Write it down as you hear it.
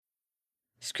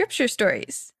Scripture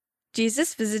stories.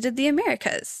 Jesus visited the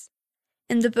Americas.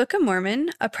 In the Book of Mormon,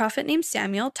 a prophet named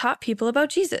Samuel taught people about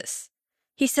Jesus.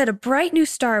 He said a bright new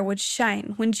star would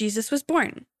shine when Jesus was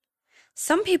born.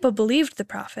 Some people believed the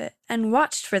prophet and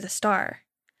watched for the star.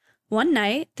 One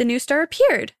night, the new star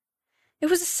appeared. It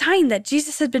was a sign that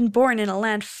Jesus had been born in a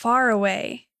land far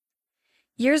away.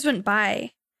 Years went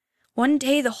by. One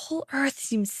day, the whole earth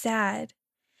seemed sad.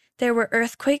 There were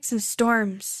earthquakes and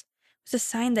storms. It was a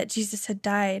sign that Jesus had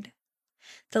died.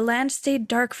 The land stayed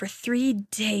dark for 3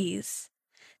 days.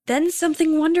 Then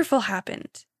something wonderful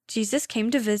happened. Jesus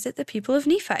came to visit the people of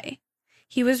Nephi.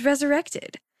 He was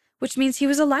resurrected, which means he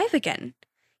was alive again.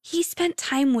 He spent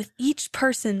time with each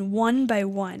person one by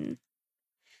one.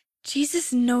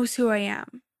 Jesus knows who I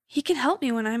am. He can help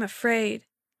me when I'm afraid.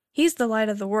 He's the light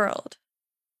of the world.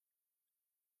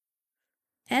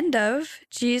 End of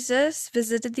Jesus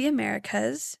Visited the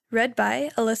Americas, read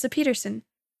by Alyssa Peterson.